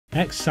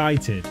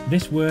Excited.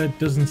 This word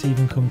doesn't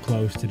even come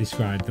close to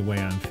describe the way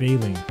I'm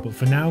feeling. But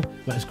for now,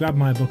 let's grab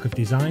my book of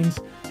designs,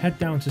 head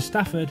down to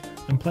Stafford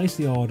and place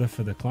the order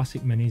for the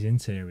Classic Minis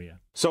interior.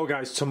 So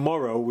guys,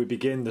 tomorrow we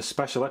begin the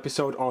special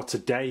episode, or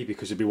today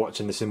because you'll be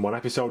watching this in one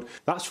episode.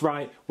 That's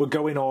right, we're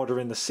going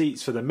ordering the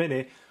seats for the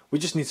Mini. We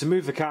just need to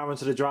move the car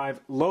onto the drive,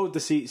 load the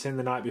seats in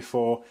the night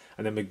before,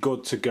 and then we're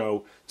good to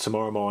go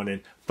tomorrow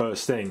morning,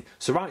 first thing.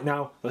 So right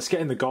now, let's get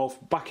in the Golf,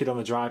 back it on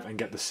the drive and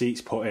get the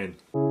seats put in.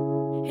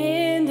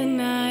 In the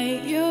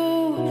night,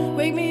 you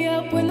wake me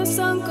up when the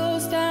sun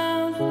goes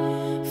down.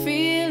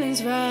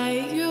 Feelings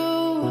right,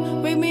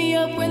 you wake me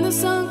up when the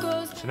sun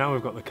goes down. So now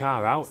we've got the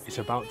car out, it's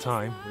about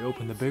time we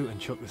open the boot and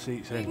chuck the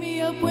seats in. Wake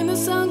me up when the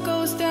sun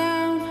goes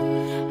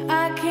down.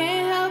 I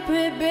can't help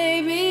it,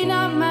 baby,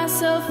 not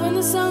myself when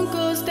the sun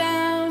goes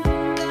down.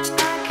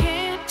 I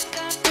can't,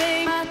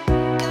 baby, I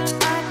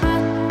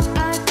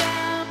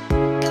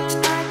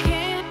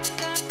can't,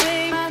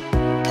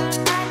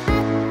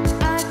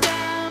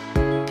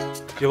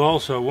 baby, You'll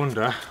also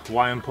wonder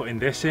why I'm putting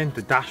this in,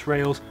 the dash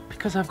rails,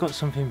 because I've got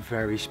something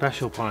very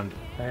special planned.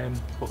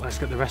 But let's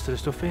get the rest of the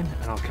stuff in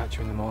and I'll catch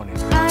you in the morning.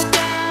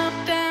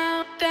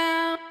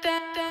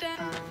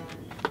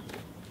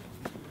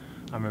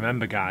 And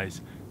remember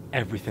guys,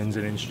 everything's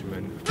an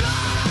instrument.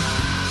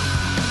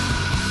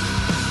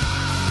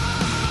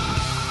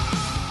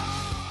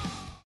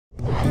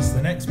 It's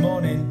the next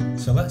morning,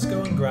 so let's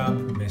go and grab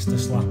Mr.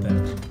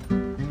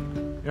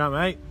 Slaphead. You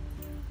alright, mate?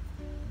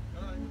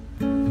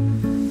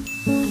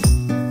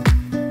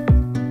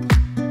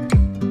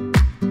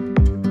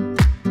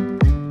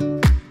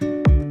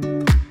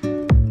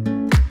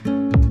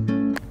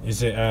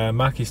 Is it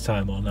Mackie's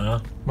time or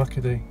now?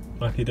 Mackie D.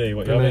 Mackie D,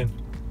 what you having?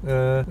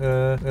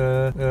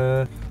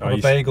 On a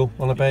bagel.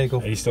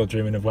 Are you still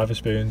dreaming of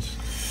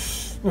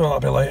Weatherspoons? Well,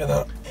 that'll be later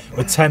that.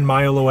 We're 10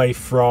 mile away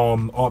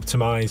from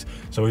Optimise,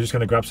 so we're just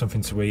going to grab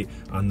something to eat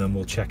and then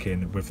we'll check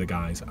in with the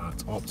guys at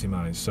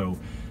Optimise. So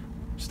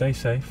stay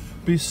safe.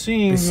 Be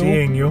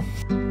seeing you.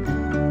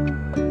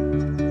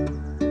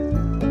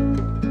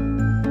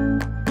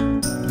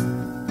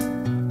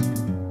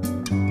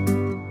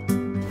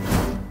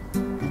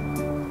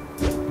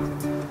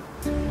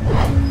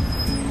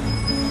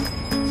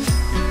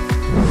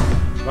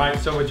 Right,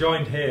 so we're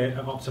joined here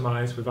at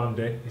Optimise with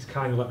Andy. He's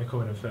kindly let me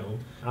come in and film,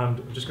 and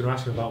I'm just going to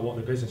ask him about what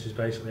the business is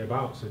basically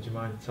about. So do you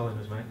mind telling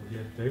us, mate, what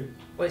you do?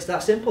 Well, it's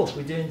that simple.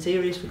 We do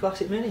interiors for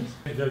Classic Minis.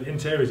 The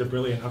interiors are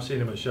brilliant. I've seen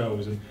them at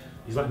shows, and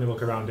he's letting me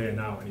look around here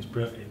now, and it's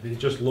brilliant. They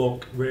just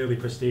look really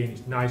pristine.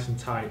 It's nice and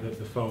tight,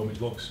 the foam, it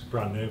looks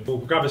brand new. We'll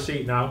grab a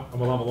seat now, and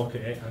we'll have a look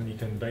at it, and you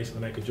can basically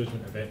make a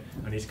judgment of it.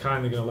 And he's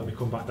kindly going to let me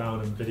come back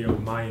down and video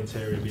my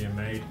interior being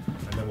made,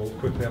 and then we'll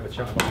quickly have a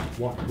chat about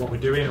what we're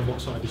doing and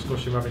what sort of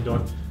discussion we're having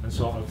done, and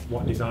sort of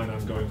what design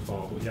I'm going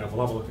for. But yeah,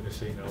 we'll have a look at the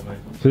seat now, mate.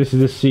 So this is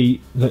the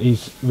seat that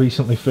he's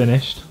recently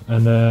finished,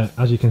 and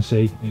as you can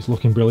see, it's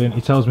looking brilliant.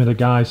 He tells me the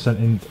guy sent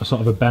in a sort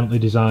of a Bentley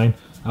design,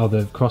 how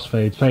the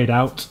crossfades fade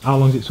out. How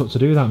long does it took to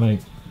do that, mate?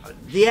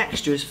 The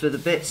extras for the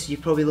bits,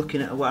 you're probably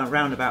looking at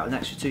around about an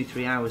extra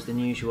 2-3 hours than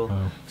usual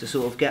to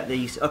sort of get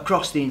these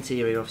across the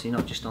interior, obviously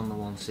not just on the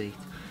one seat.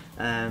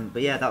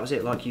 But yeah, that was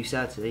it. Like you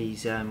said,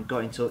 he's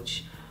got in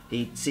touch.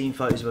 He'd seen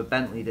photos of a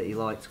Bentley that he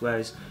liked,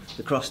 whereas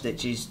the cross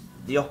stitch is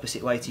the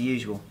opposite way to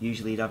usual.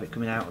 Usually you'd have it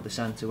coming out of the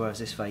centre, whereas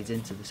this fades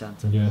into the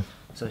centre. Yeah.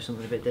 So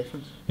something a bit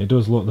different. It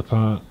does look the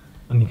part,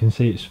 and you can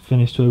see it's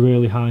finished to a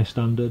really high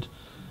standard.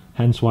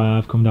 Hence why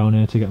I've come down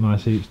here to get my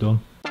seats done.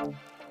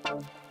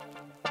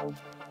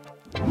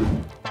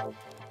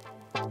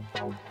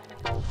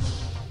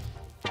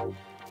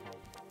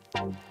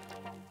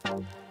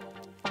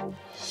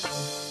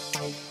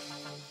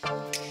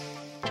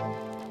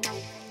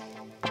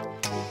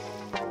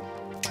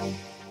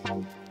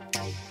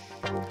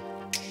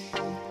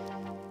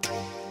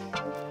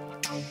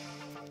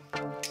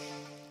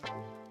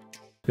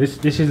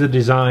 This is the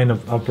design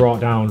I've brought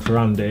down for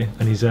Andy,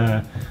 and he's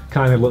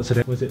kind of looked at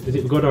it. Is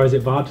it good or is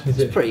it bad?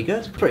 It's pretty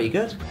good, pretty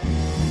good.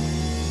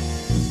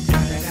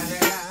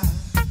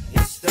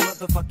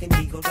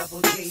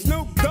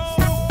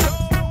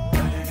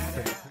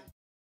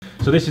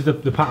 So this is the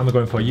pattern we're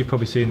going for. You've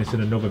probably seen this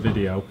in another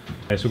video.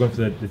 So we're going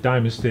for the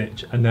diamond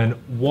stitch, and then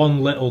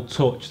one little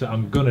touch that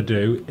I'm going to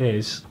do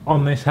is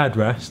on this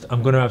headrest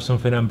I'm going to have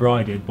something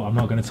embroidered, but I'm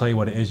not going to tell you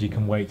what it is. You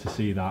can wait to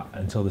see that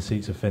until the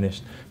seats are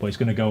finished, but it's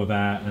going to go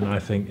there, and I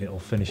think it'll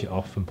finish it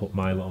off and put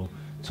my little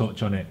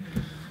touch on it.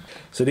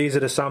 So these are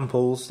the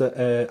samples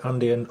that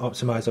Andy and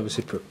Optimise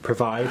obviously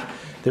provide.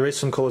 There is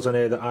some colours on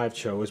here that I've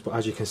chose, but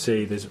as you can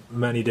see, there's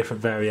many different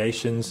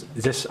variations.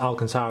 Is this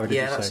Alcantara, did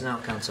you say? Yeah, that's an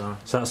Alcantara.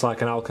 So that's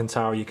like an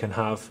Alcantara you can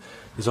have.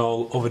 There's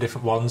all other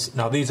different ones.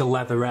 Now these are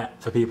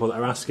leatherette for people that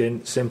are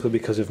asking, simply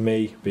because of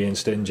me being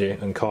stingy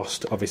and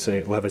cost.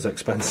 Obviously leather's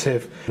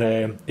expensive.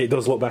 It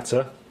does look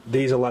better.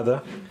 These are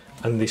leather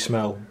and they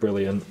smell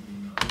brilliant.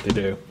 They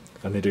do,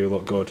 and they do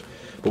look good.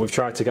 But we've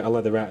tried to get a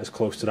leatherette as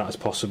close to that as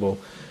possible.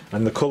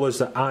 And the colours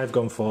that I've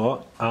gone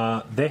for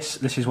are this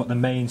is what the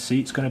main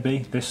seat's going to be,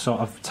 this sort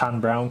of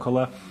tan brown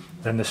colour.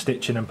 then the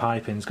stitching and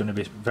piping is going to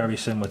be very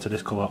similar to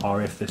this colour,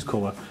 or if this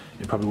colour,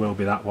 it probably will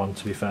be that one,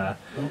 to be fair.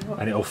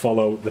 And it'll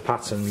follow the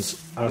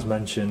patterns as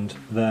mentioned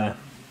there.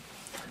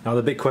 Now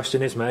the big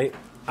question is, mate,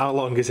 how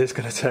long is this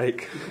going to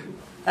take?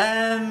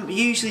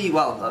 Usually,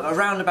 well,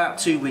 around about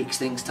 2 weeks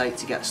things take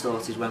to get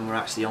started when we're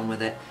actually on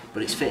with it,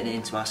 but it's fitting it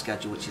into our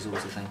schedule, which is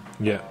always the thing.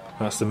 Yeah,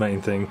 that's the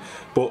main thing.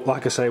 But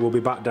like I say, we'll be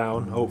back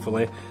down,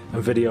 hopefully,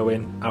 and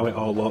videoing how it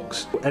all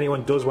looks. If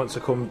anyone does want to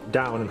come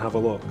down and have a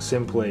look,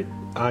 simply,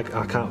 I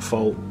can't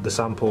fault the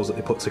samples that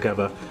they put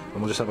together,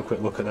 and we'll just have a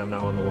quick look at them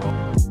now on the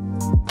wall.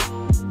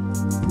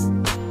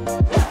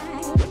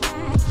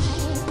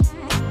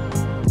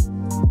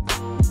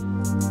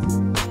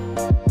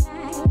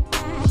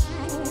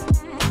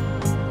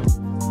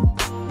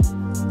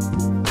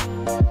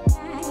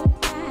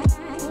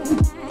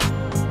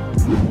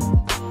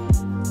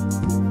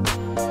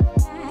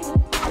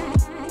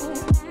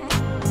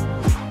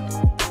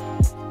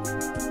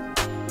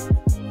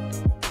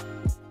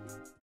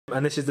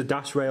 And this is the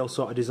dash rail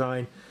sort of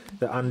design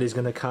that Andy's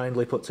going to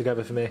kindly put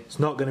together for me. It's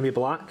not going to be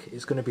black,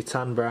 it's going to be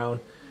tan brown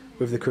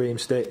with the cream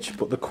stitch,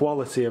 but the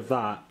quality of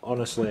that,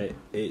 honestly,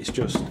 it's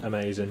just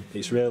amazing.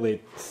 It's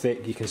really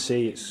thick, you can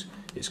see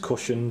it's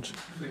cushioned.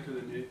 Thicker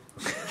than you.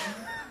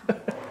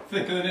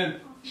 Thicker than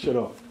him. Shut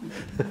up.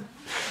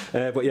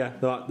 But yeah,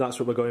 that's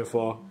what we're going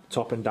for,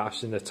 top and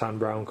dash in the tan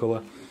brown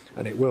colour,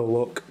 and it will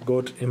look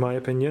good in my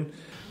opinion.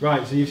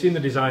 Right, so you've seen the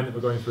design that we're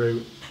going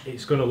through.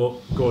 It's going to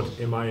look good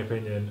in my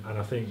opinion, and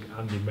I think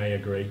Andy may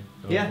agree.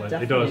 Yeah, definitely.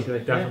 He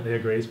does, definitely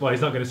agrees. Well, he's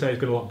not going to say it's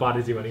going to look bad,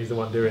 is he, when he's the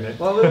one doing it?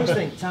 Well, we always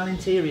think tan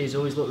interiors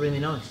always look really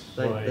nice.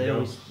 They Well,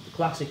 always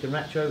classic and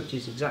retro, which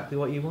is exactly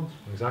what you want.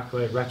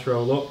 Exactly,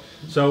 retro look.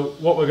 So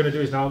what we're going to do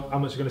is now,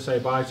 I'm just going to say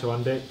bye to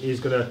Andy. He's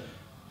going to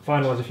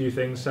finalise a few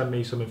things, send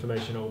me some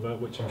information over,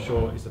 which I'm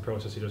sure is the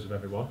process he does with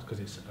everyone,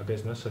 because it's a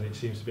business and it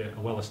seems to be a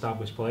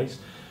well-established place.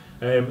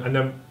 And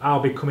then I'll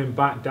be coming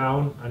back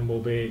down and we'll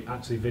be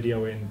actually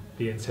videoing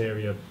the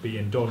interior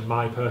being done,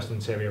 my personal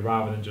interior,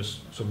 rather than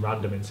just some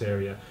random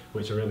interior,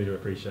 which I really do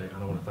appreciate,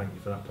 and I want to thank you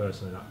for that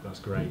personally. That's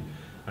great.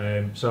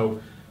 So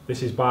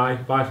this is bye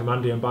from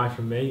Andy and bye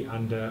from me,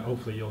 and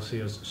hopefully you'll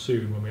see us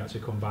soon when we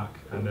actually come back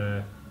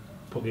and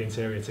put the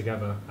interior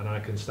together, and I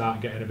can start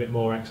getting a bit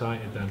more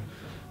excited then.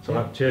 So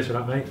yeah. Cheers for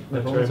that, mate.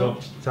 Thanks very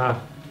much.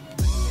 Ta.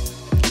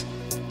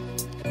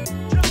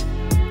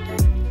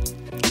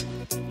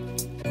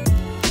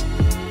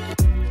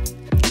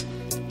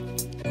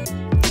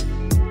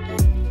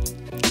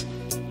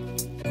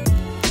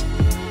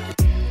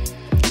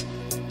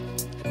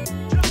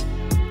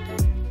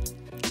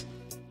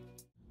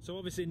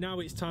 Obviously now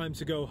it's time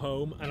to go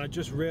home, and I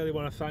just really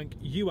want to thank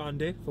you,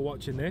 Andy, for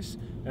watching this.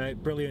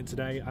 Brilliant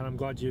today, and I'm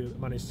glad you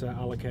managed to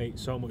allocate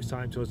so much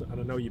time to us, and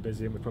I know you're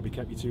busy and we probably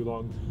kept you too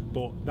long,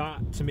 but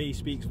that to me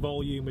speaks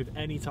volume with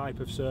any type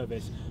of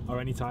service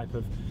or any type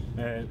of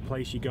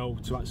place you go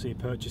to actually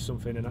purchase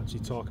something and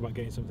actually talk about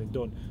getting something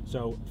done.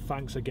 So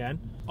thanks again.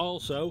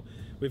 Also,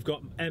 we've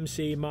got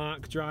MC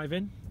Mark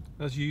driving.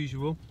 As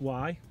usual.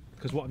 Why?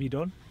 Because what have you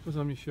done? Because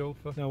I'm your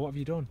chauffeur. No, what have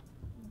you done?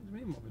 What do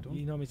you mean, what have we done?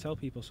 You normally tell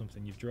people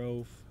something. You've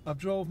drove. I've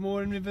drove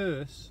more in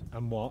reverse.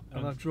 And what?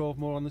 And I've drove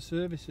more on the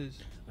services.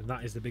 And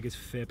that is the biggest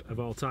fib of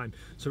all time.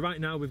 So right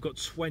now we've got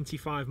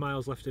 25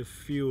 miles left of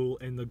fuel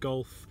in the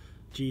Golf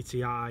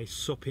GTI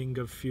supping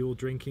of fuel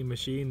drinking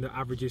machine that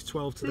averages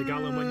 12 to the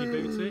gallon when you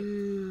boot it.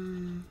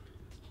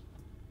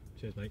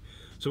 Cheers, mate.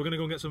 So we're going to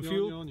go and get some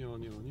fuel.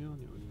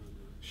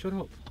 Shut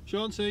up.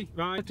 Chauncey.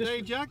 Right.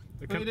 Dave, Jack.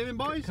 How you doing,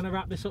 boys? Can I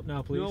wrap this up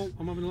now, please? No,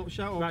 I'm having a little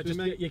shout out. Right, just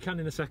mate. You can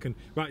in a second.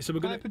 Right, so we're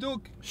going to...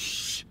 Doug.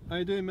 Shh. How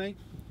you doing, mate?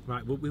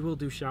 Right, we will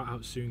do shout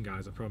outs soon,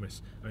 guys, I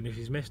promise. And if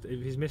he's missed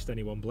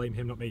anyone, blame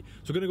him, not me.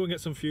 So we're going to go and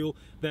get some fuel,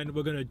 then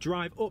we're going to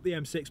drive up the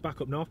M6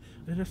 back up north,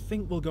 and then I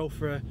think we'll go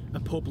for a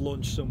pub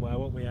lunch somewhere,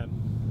 won't we,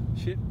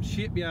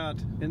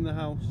 Shipyard in the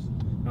house.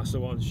 That's the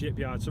one,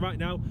 Shipyard. So right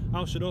now,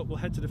 I'll shut up, we'll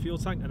head to the fuel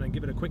tank and then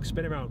give it a quick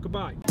spin around.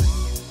 Goodbye.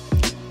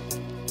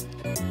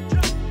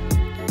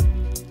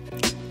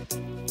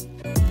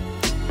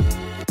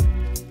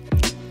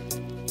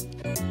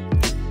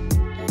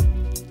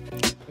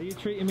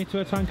 Treating me to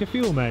a tank of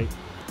fuel, mate?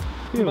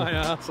 Fuel. My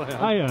ass, I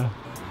am. Are you?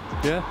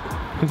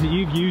 Yeah. Because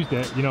you've used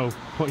it, you know,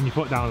 putting your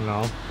foot down and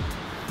all.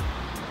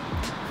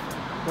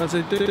 I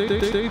said, dude,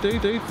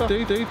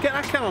 get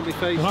that can on my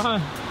face.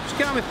 What? Just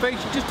get on my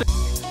face, you just...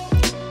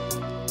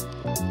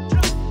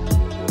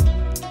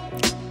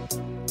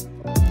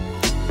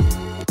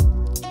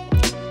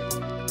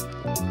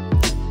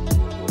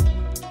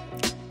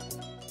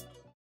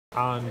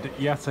 And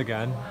yet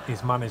again,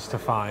 he's managed to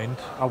find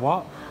a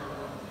what?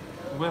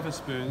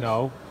 Weatherspoons.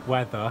 No,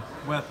 weather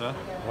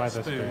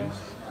spoons.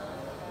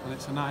 And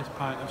it's a nice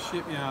pint of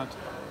Shipyard.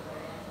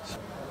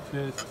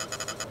 Cheers.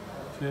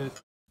 Cheers.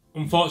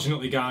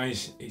 Unfortunately,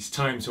 guys, it's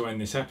time to end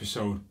this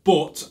episode.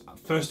 But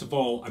first of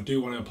all, I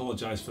do want to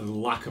apologise for the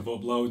lack of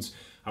uploads.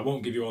 I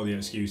won't give you all the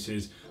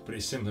excuses, but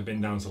it's simply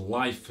been down to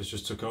life has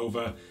just took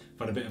over. I've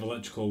had a bit of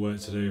electrical work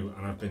to do,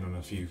 and I've been on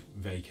a few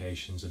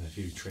vacations and a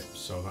few trips,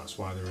 so that's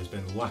why there has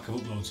been a lack of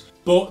uploads.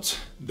 But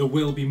there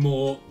will be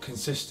more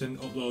consistent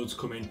uploads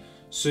coming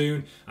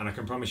soon, and I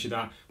can promise you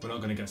that we're not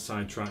going to get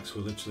sidetracked.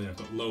 I've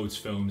got loads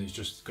filmed. It's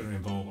just going to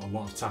involve a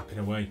lot of tapping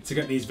away to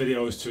get these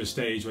videos to a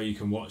stage where you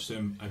can watch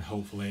them and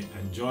hopefully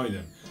enjoy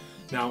them.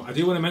 Now, I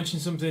do want to mention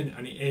something,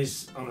 and it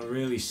is on a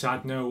really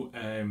sad note.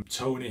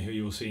 Tony, who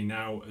you will see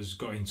now, has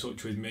got in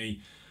touch with me,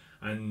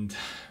 and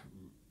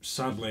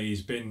sadly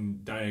he's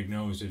been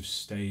diagnosed with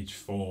stage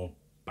 4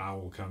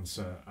 bowel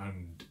cancer,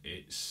 and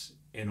it's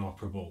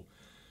inoperable.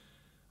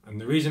 And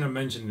the reason I'm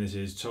mentioning this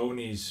is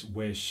Tony's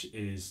wish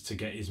is to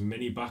get his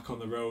Mini back on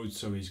the road,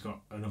 so he's got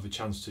another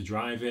chance to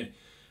drive it.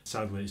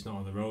 Sadly, it's not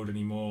on the road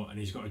anymore, and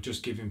he's got a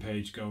Just Giving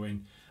page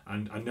going.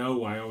 And I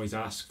know I always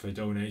ask for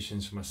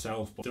donations for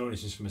myself, but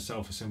donations for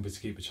myself are simply to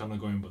keep the channel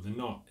going, but they're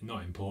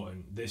not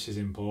important. This is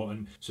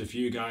important. So if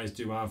you guys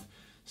do have,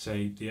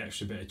 say, the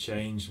extra bit of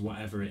change,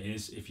 whatever it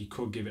is, if you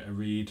could give it a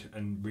read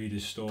and read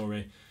his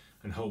story,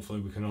 and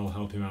hopefully we can all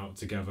help him out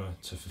together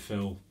to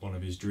fulfill one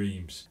of his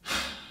dreams.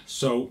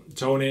 So,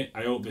 Tony,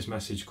 I hope this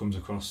message comes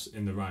across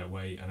in the right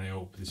way, and I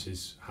hope this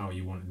is how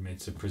you wanted me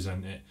to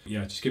present it.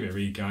 Yeah, just give it a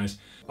read, guys.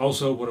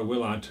 Also, what I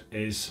will add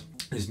is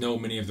there's no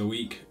Mini of the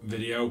Week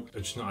video.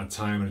 I've just not had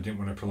time, and I didn't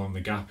want to prolong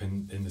the gap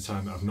in the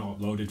time that I've not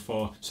uploaded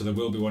for. So there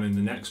will be one in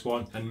the next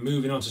one. And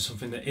moving on to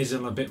something that is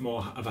on a bit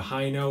more of a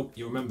high note,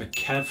 you remember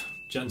Kev,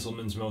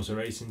 Gentleman's Motor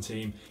Racing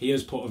Team? He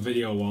has put a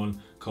video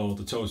on called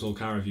the Total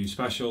Car Review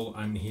Special,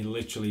 and he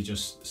literally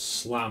just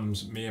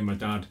slams me and my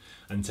dad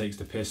and takes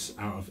the piss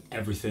out of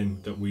everything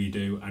that we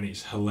do, and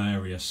it's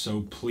hilarious.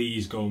 So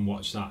please go and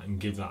watch that and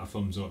give that a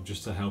thumbs up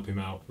just to help him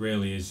out.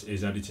 Really,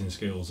 his editing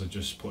skills are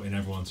just putting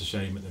everyone to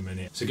shame at the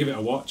minute. So give it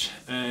a watch.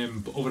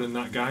 But other than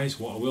that, guys,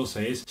 what I will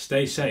say is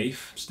stay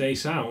safe, stay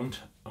sound,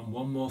 and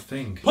one more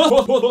thing.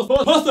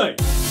 Birthday!